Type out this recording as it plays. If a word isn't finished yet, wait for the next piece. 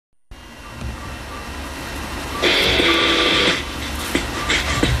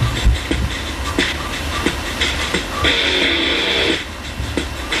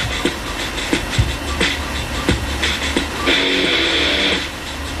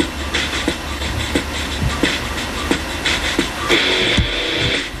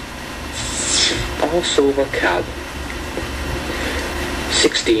crossover cab.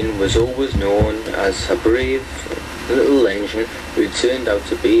 16 was always known as a brave little engine who turned out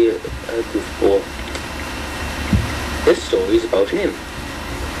to be a goofball. This story is about him.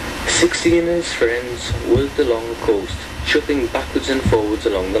 16 and his friends worked along the coast, chuffing backwards and forwards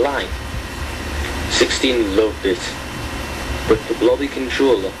along the line. 16 loved it, but the blobby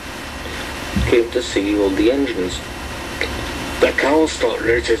controller came to see all the engines. The coastal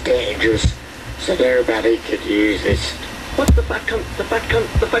route is dangerous, so nobody could use it. What's the fat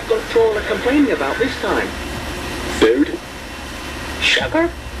controller complaining about this time? Food? Sugar?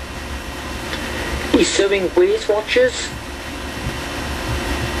 He's serving Weight Watchers?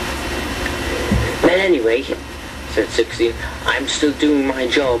 But anyway, said 16, I'm still doing my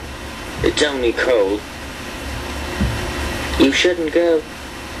job. It's only cold. You shouldn't go.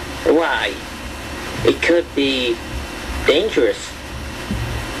 Why? It could be dangerous.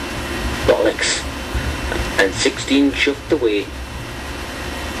 Bollocks. And 16 chuffed away.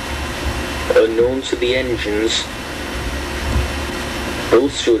 Unknown to the engines,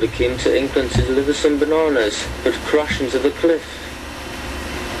 Bulstrode came to England to deliver some bananas, but crashed into the cliff.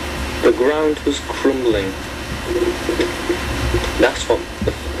 The ground was crumbling. That's what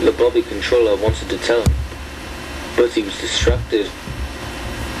the blobby controller wanted to tell him, but he was distracted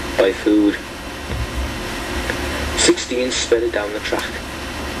by food. 16 sped it down the track.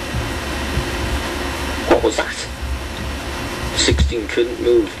 What was that? 16 couldn't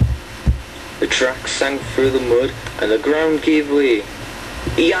move. The track sank through the mud and the ground gave way.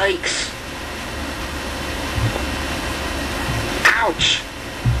 Yikes! Ouch!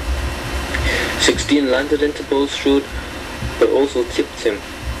 16 landed into Bulstrode, but also tipped him.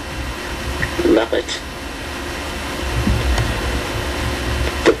 Love it.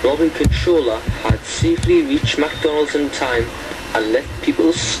 The blobby controller had safely reached McDonald's in time and left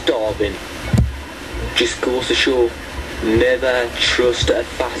people starving. Just goes to show, never trust a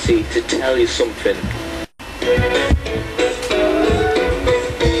fatty to tell you something.